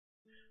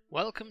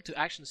Welcome to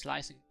Action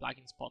Slicing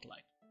plugin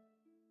Spotlight.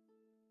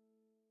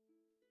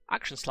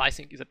 Action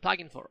Slicing is a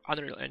plugin for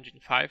Unreal Engine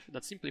 5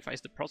 that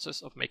simplifies the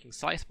process of making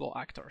sliceable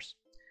actors.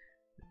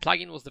 The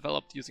plugin was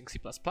developed using C++,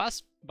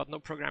 but no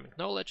programming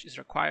knowledge is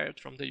required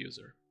from the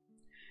user.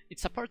 It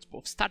supports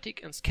both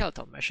static and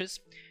skeletal meshes,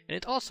 and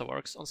it also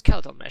works on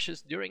skeletal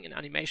meshes during an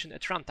animation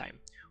at runtime,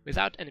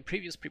 without any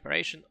previous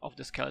preparation of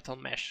the skeletal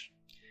mesh.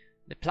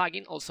 The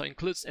plugin also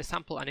includes a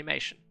sample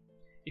animation.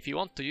 If you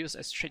want to use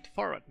a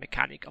straightforward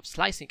mechanic of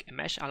slicing a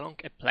mesh along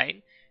a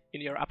plane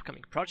in your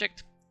upcoming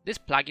project, this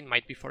plugin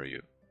might be for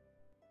you.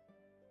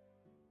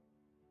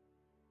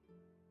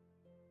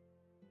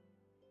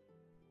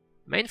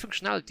 Main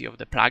functionality of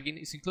the plugin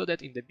is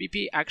included in the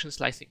BP Action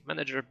Slicing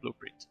Manager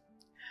blueprint.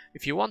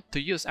 If you want to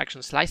use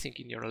action slicing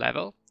in your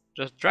level,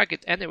 just drag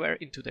it anywhere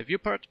into the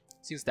viewport,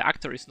 since the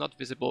actor is not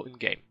visible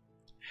in-game.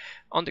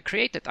 On the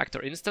created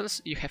actor instance,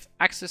 you have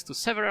access to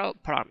several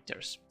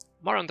parameters.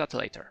 More on that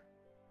later.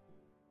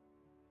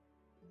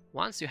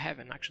 Once you have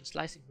an action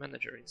slicing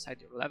manager inside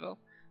your level,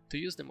 to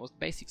use the most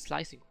basic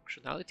slicing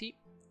functionality,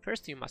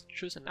 first you must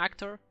choose an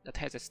actor that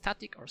has a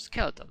static or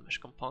skeletal mesh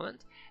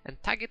component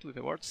and tag it with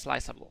the word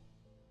Sliceable.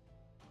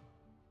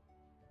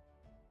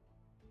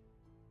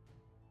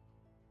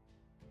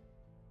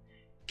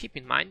 Keep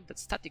in mind that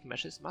static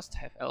meshes must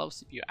have Allow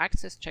CPU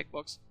Access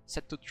checkbox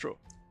set to True,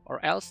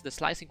 or else the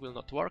slicing will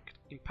not work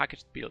in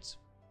packaged builds.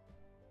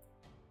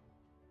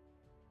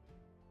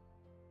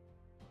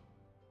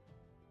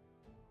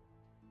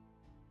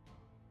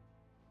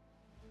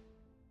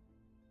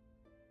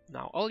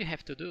 Now all you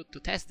have to do to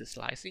test the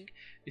slicing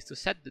is to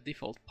set the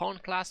default pawn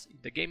class in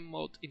the game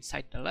mode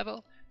inside the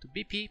level to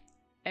BP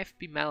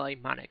FP Melee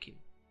Mannequin.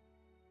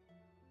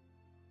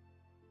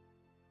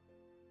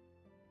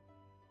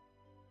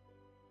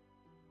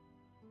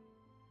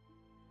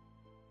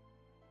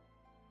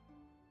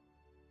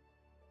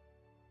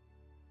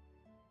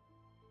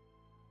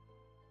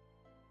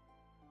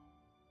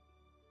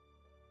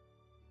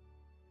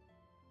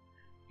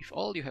 If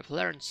all you have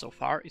learned so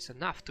far is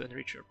enough to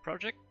enrich your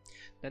project,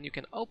 then you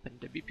can open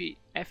the BP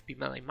FP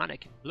Melee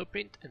Mannequin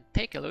blueprint and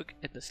take a look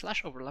at the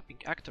 /overlapping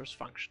actors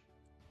function.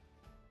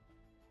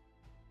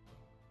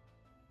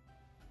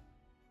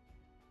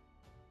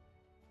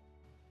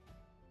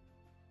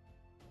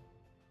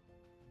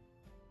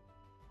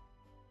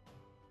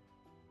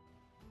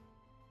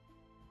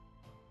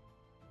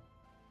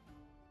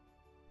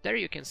 There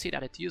you can see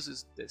that it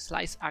uses the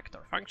slice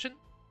actor function,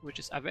 which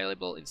is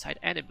available inside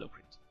any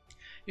blueprint.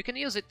 You can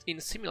use it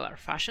in similar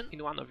fashion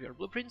in one of your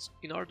blueprints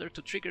in order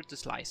to trigger the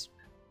slice.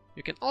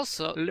 You can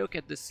also look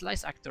at the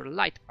slice actor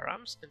light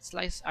params and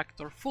slice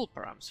actor full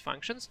params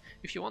functions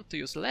if you want to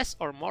use less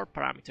or more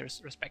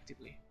parameters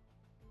respectively.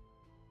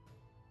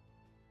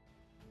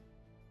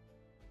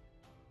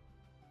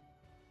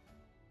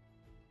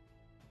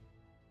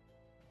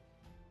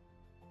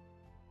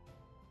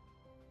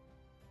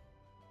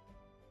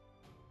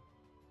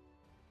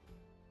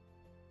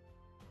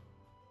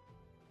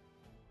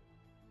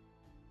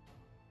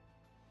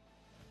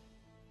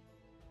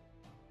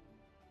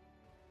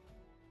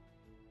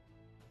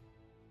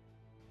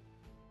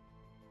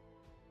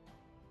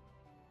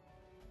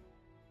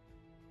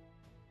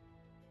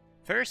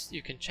 First,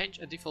 you can change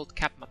a default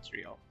cap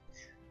material.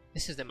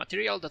 This is the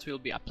material that will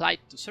be applied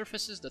to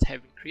surfaces that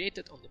have been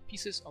created on the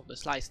pieces of the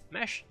sliced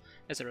mesh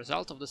as a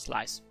result of the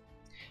slice.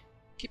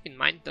 Keep in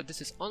mind that this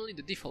is only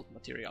the default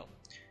material.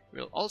 You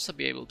will also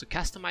be able to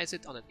customize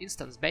it on an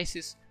instance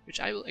basis,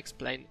 which I will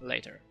explain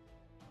later.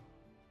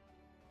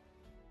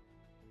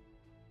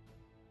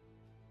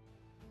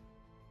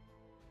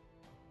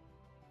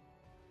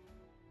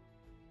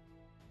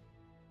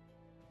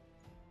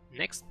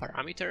 Next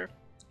parameter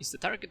is the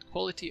target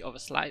quality of a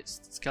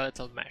sliced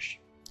skeletal mesh.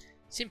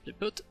 Simply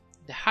put,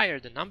 the higher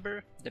the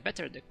number, the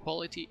better the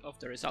quality of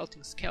the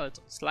resulting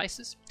skeleton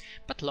slices,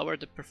 but lower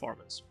the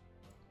performance.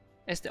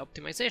 As the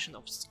optimization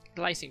of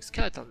slicing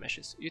skeletal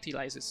meshes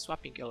utilizes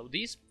swapping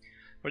LODs,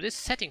 for this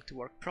setting to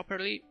work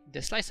properly,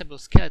 the sliceable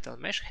skeletal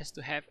mesh has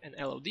to have an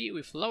LOD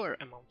with lower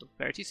amount of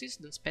vertices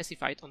than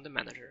specified on the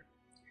manager.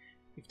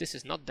 If this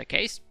is not the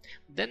case,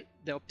 then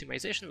the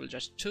optimization will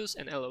just choose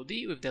an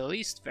LOD with the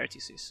least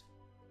vertices.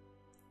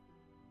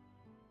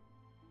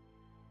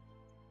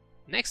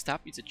 Next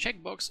up is a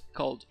checkbox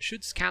called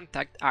Should Scan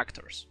Tagged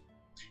Actors.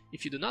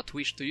 If you do not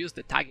wish to use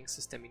the tagging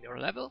system in your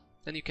level,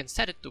 then you can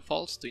set it to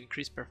false to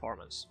increase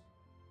performance.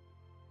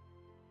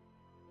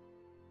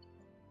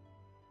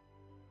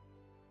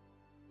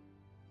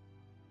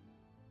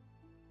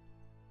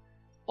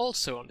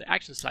 Also on the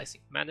Action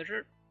Slicing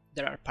Manager,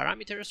 there are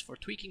parameters for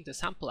tweaking the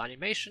sample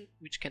animation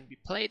which can be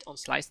played on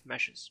sliced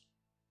meshes.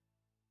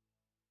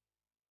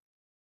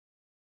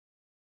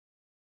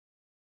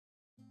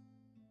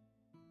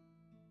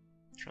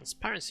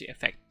 Transparency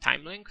effect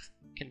time length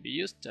can be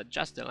used to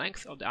adjust the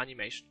length of the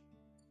animation.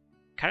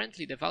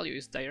 Currently the value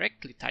is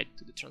directly tied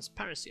to the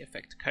transparency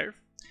effect curve,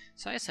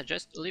 so I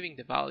suggest leaving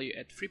the value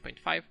at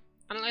 3.5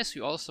 unless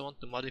you also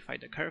want to modify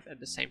the curve at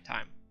the same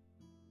time.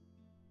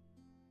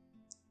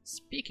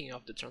 Speaking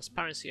of the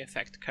transparency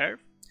effect curve,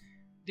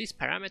 This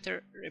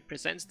parameter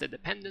represents the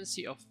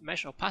dependency of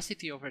mesh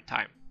opacity over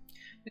time.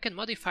 You can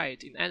modify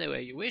it in any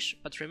way you wish,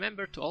 but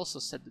remember to also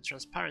set the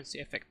transparency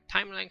effect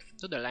time length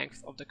to the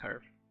length of the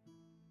curve.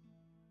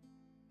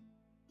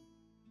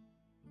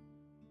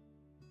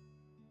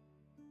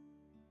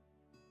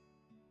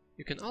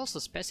 You can also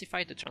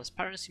specify the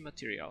transparency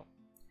material.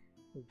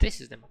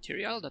 This is the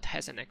material that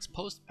has an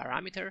exposed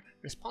parameter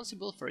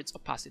responsible for its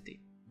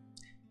opacity.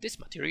 This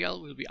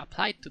material will be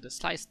applied to the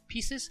sliced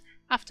pieces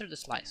after the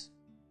slice.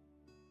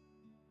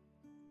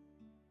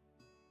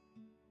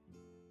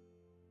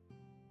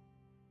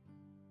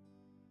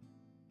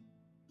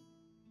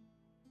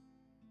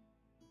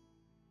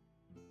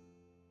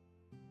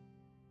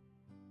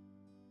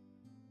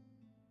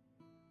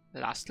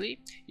 Lastly,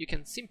 you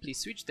can simply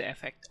switch the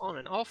effect on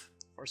and off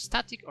for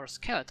static or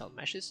skeletal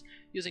meshes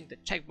using the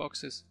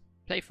checkboxes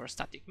Play for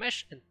Static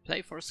Mesh and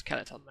Play for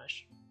Skeletal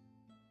Mesh.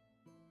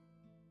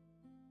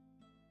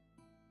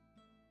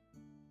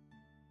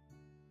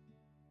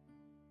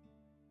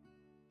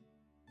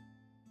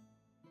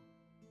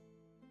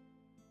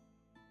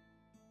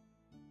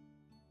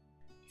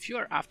 If you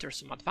are after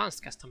some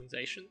advanced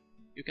customization,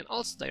 you can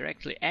also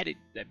directly edit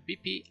the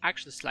BP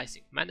Action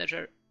Slicing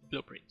Manager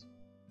blueprint.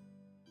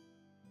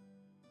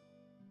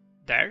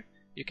 There,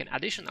 you can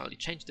additionally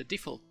change the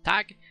default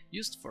tag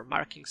used for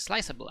marking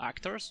sliceable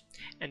actors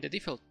and the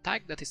default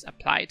tag that is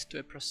applied to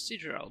a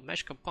procedural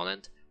mesh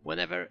component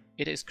whenever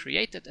it is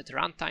created at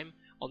runtime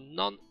on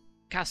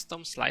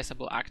non-custom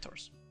sliceable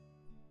actors.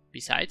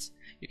 Besides,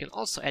 you can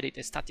also edit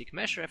a static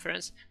mesh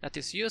reference that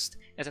is used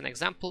as an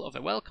example of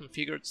a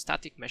well-configured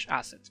static mesh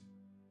asset.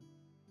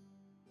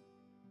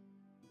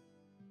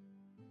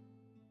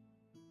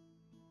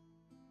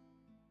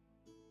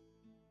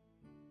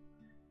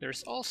 There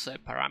is also a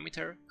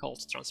parameter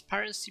called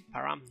transparency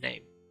param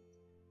name.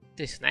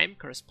 This name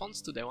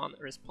corresponds to the one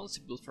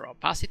responsible for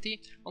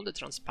opacity on the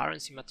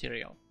transparency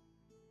material.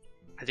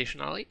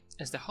 Additionally,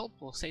 as the whole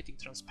pulsating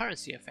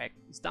transparency effect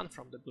is done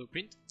from the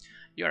blueprint,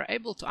 you are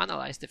able to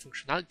analyze the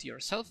functionality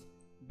yourself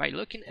by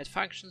looking at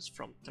functions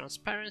from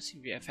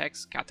Transparency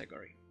VFX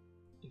category.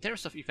 In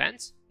terms of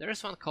events, there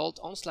is one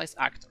called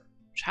onSliceActor,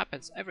 which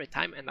happens every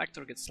time an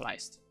actor gets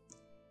sliced.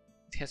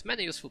 It has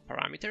many useful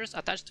parameters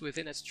attached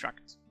within its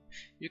struct.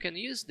 You can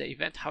use the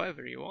event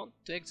however you want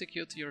to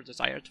execute your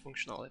desired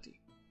functionality.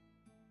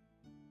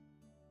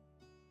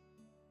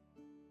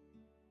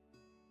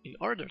 In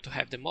order to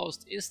have the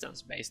most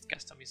instance-based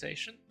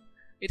customization,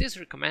 it is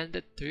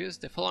recommended to use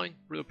the following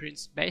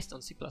blueprints based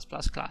on C++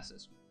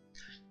 classes: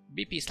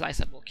 BP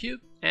Sliceable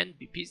Cube and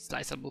BP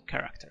Sliceable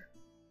Character.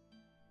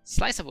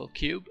 Sliceable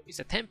Cube is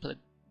a template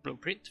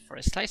blueprint for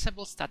a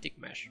sliceable static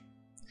mesh.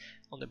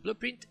 On the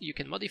blueprint, you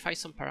can modify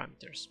some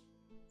parameters.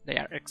 They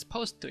are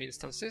exposed to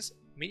instances,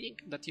 meaning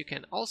that you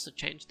can also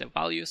change the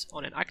values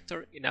on an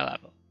actor in a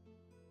level.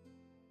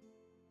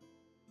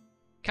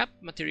 Cap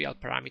material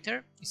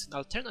parameter is an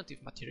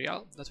alternative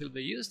material that will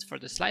be used for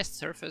the sliced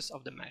surface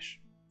of the mesh.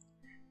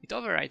 It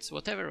overrides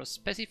whatever was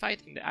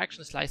specified in the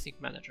Action Slicing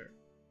Manager.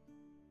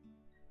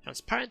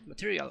 Transparent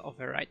material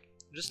override,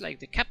 just like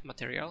the cap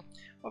material,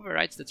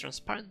 overrides the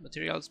transparent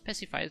material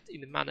specified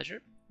in the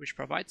manager, which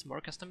provides more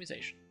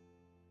customization.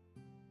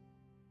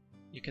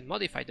 You can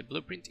modify the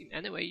blueprint in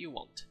any way you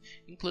want,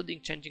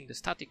 including changing the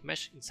static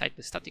mesh inside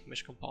the static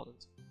mesh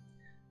component.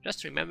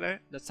 Just remember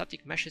that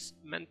static meshes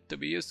meant to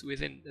be used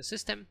within the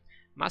system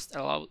must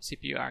allow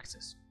CPU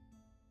access.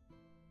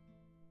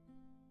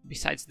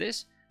 Besides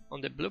this, on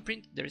the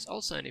blueprint there is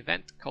also an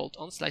event called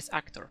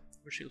onSliceActor,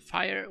 which will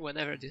fire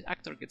whenever this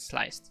actor gets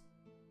sliced.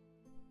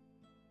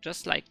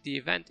 Just like the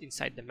event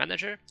inside the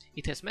manager,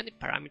 it has many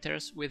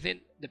parameters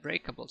within the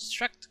breakable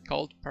struct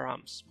called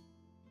params.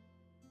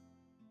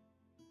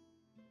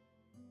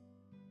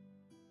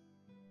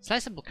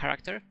 Sliceable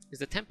Character is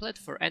the template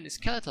for any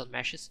skeletal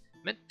meshes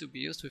meant to be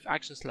used with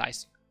action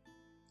slicing.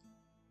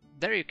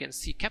 There you can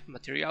see cap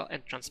material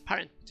and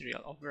transparent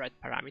material override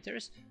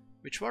parameters,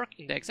 which work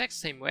in the exact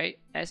same way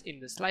as in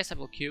the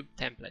Sliceable Cube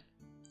template.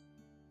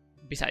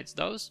 Besides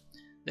those,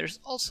 there's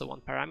also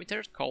one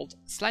parameter called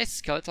Slice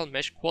Skeletal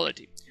Mesh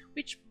Quality,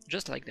 which,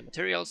 just like the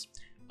materials,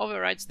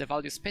 overrides the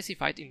value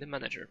specified in the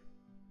manager.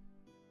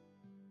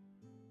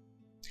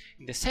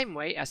 In the same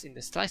way as in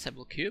the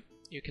Sliceable Cube,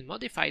 you can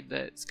modify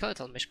the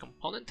skeletal mesh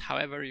component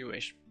however you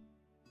wish.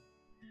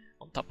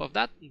 On top of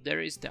that,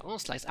 there is the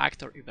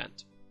onSliceActor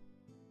event.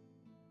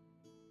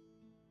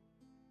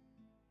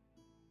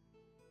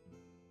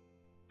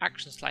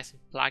 Action Slicing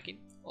plugin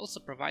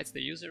also provides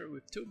the user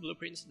with two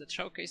blueprints that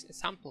showcase a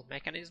sample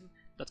mechanism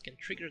that can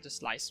trigger the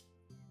slice: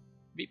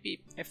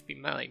 BP FP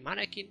Melee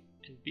Mannequin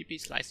and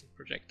BP Slicing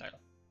Projectile.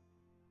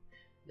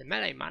 The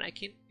Melee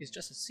Mannequin is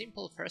just a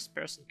simple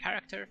first-person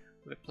character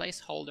with a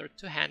placeholder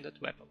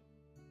two-handed weapon.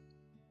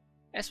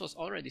 As was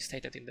already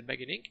stated in the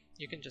beginning,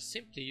 you can just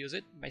simply use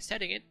it by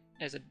setting it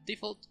as a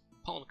default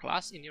pawn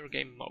class in your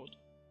game mode.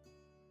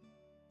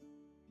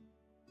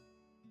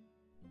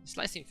 The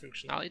slicing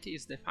functionality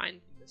is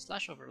defined in the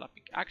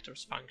 /overlapping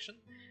actors function,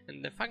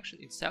 and the function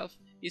itself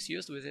is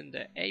used within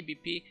the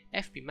ABP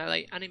FP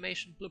Melee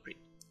animation blueprint,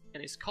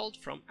 and is called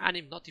from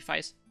anim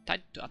notifies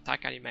tied to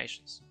attack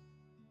animations.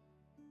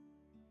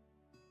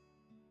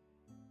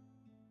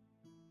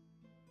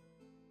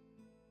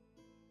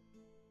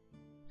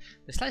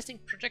 The slicing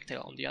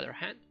projectile, on the other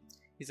hand,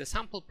 is a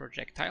sample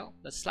projectile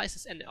that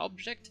slices any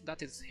object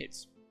that it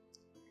hits.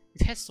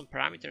 It has some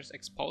parameters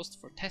exposed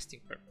for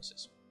testing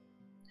purposes.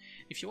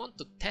 If you want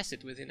to test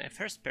it within a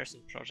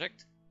first-person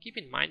project, keep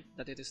in mind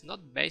that it is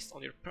not based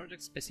on your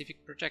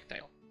project-specific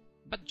projectile,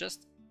 but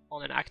just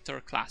on an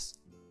actor class.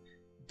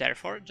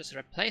 Therefore, just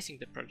replacing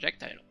the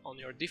projectile on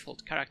your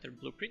default character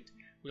blueprint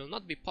will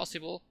not be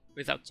possible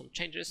without some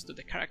changes to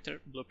the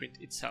character blueprint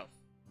itself.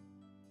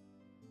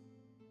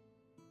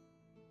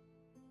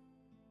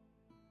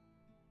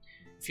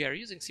 If you are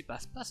using C++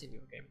 in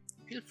your game,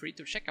 feel free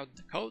to check out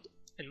the code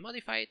and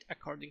modify it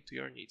according to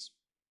your needs.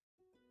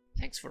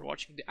 Thanks for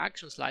watching the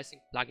Action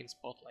Slicing plugin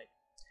Spotlight.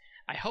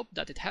 I hope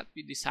that it helped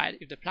you decide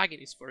if the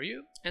plugin is for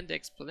you and the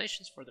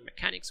explanations for the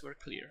mechanics were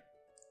clear.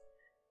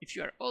 If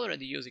you are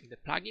already using the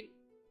plugin,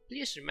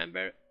 please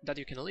remember that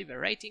you can leave a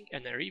rating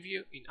and a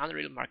review in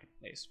Unreal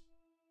Marketplace.